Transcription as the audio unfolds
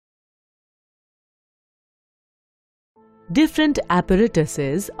Different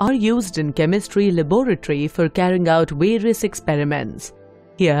apparatuses are used in chemistry laboratory for carrying out various experiments.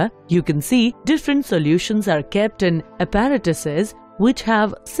 Here you can see different solutions are kept in apparatuses which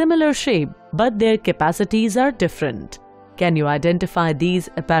have similar shape but their capacities are different. Can you identify these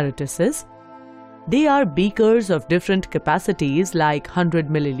apparatuses? They are beakers of different capacities like 100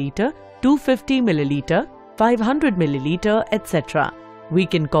 ml, 250 ml, 500 ml, etc. We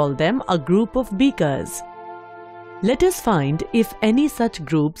can call them a group of beakers. Let us find if any such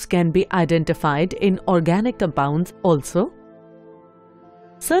groups can be identified in organic compounds also.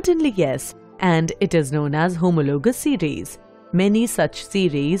 Certainly yes, and it is known as homologous series. Many such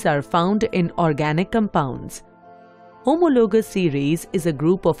series are found in organic compounds. Homologous series is a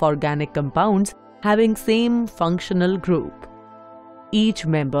group of organic compounds having same functional group. Each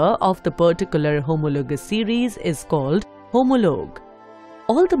member of the particular homologous series is called homologue.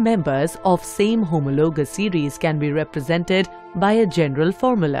 All the members of same homologous series can be represented by a general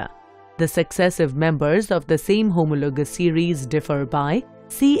formula. The successive members of the same homologous series differ by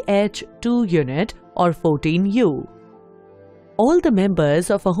CH2 unit or 14U. All the members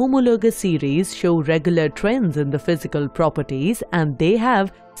of a homologous series show regular trends in the physical properties and they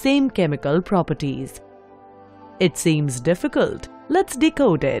have same chemical properties. It seems difficult. Let's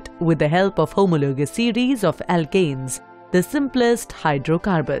decode it with the help of homologous series of alkanes, the simplest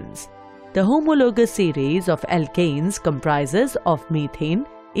hydrocarbons. The homologous series of alkanes comprises of methane,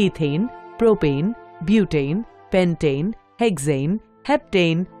 ethane, propane, butane, pentane, hexane,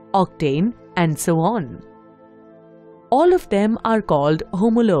 heptane, octane, and so on. All of them are called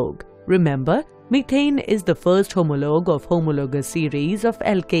homologue. Remember, methane is the first homologue of homologous series of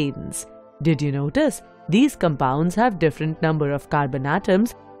alkanes. Did you notice? These compounds have different number of carbon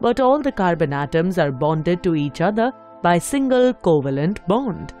atoms, but all the carbon atoms are bonded to each other by single covalent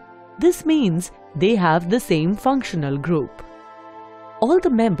bond. This means they have the same functional group. All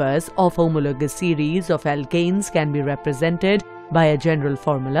the members of homologous series of alkanes can be represented by a general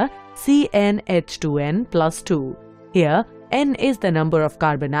formula CnH2n plus 2. Here, N is the number of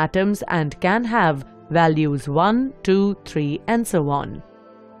carbon atoms and can have values 1, 2, 3 and so on.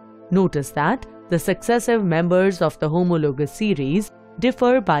 Notice that the successive members of the homologous series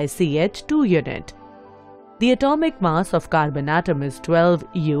differ by CH2 unit. The atomic mass of carbon atom is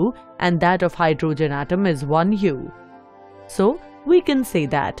 12U and that of hydrogen atom is 1U. So, we can say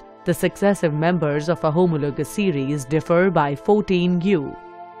that the successive members of a homologous series differ by 14U.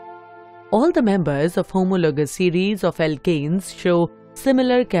 All the members of homologous series of alkanes show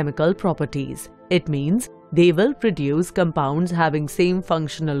similar chemical properties. It means they will produce compounds having same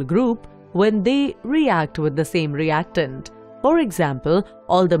functional group when they react with the same reactant. For example,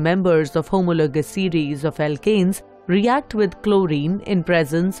 all the members of homologous series of alkanes react with chlorine in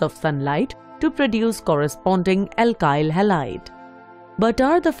presence of sunlight to produce corresponding alkyl halide. But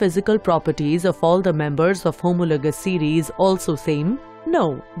are the physical properties of all the members of homologous series also same?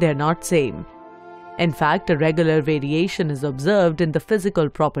 No, they're not same. In fact, a regular variation is observed in the physical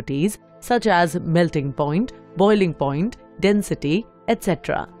properties such as melting point, boiling point, density,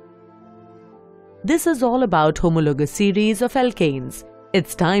 etc. This is all about homologous series of alkanes.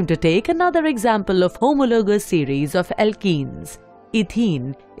 It's time to take another example of homologous series of alkenes.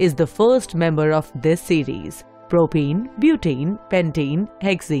 Ethene is the first member of this series. Propene, butane, pentane,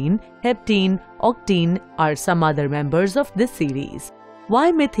 hexene, heptene, octene are some other members of this series.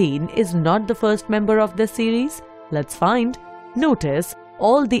 Why methane is not the first member of this series? Let's find. Notice,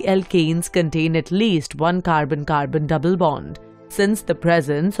 all the alkanes contain at least one carbon-carbon double bond. Since the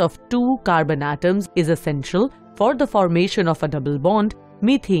presence of two carbon atoms is essential for the formation of a double bond,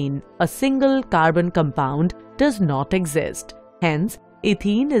 methane, a single carbon compound, does not exist. Hence,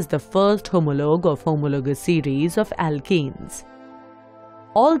 ethene is the first homologue of homologous series of alkenes.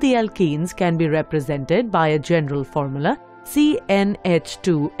 All the alkenes can be represented by a general formula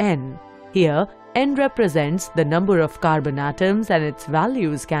CnH2n. Here, N represents the number of carbon atoms and its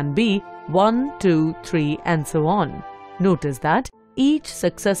values can be 1, 2, 3 and so on. Notice that each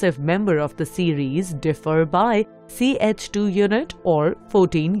successive member of the series differ by CH2 unit or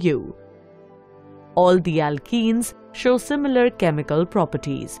 14U. All the alkenes show similar chemical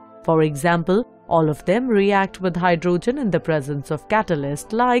properties. For example, all of them react with hydrogen in the presence of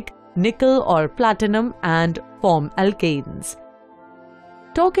catalyst like nickel or platinum and form alkanes.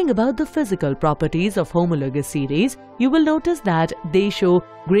 Talking about the physical properties of homologous series, you will notice that they show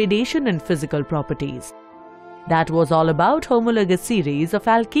gradation in physical properties. That was all about homologous series of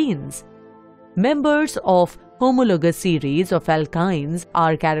alkenes. Members of homologous series of alkynes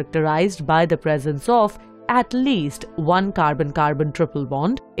are characterized by the presence of at least one carbon-carbon triple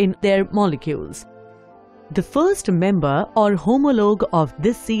bond in their molecules. The first member or homologue of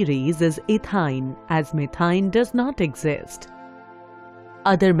this series is ethine, as methine does not exist.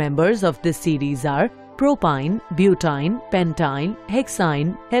 Other members of this series are propyne, butyne, pentyne,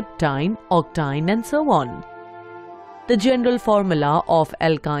 hexyne, heptyne, octyne, and so on. The general formula of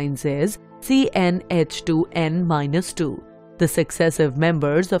alkynes is CnH2n-2. The successive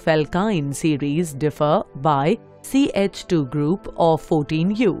members of alkyne series differ by CH2 group of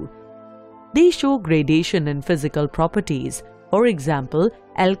 14U. They show gradation in physical properties. For example,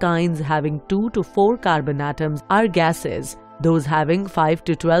 alkynes having 2 to 4 carbon atoms are gases, those having 5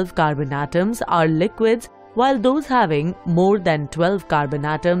 to 12 carbon atoms are liquids, while those having more than 12 carbon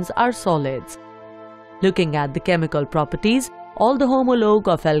atoms are solids. Looking at the chemical properties, all the homologue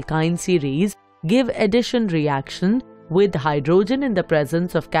of alkyne series give addition reaction with hydrogen in the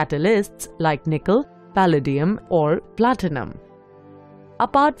presence of catalysts like nickel, palladium, or platinum.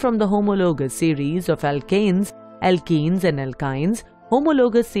 Apart from the homologous series of alkanes, alkenes and alkynes,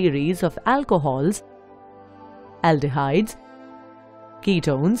 homologous series of alcohols, aldehydes,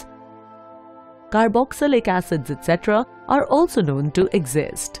 ketones, carboxylic acids, etc. are also known to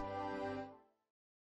exist.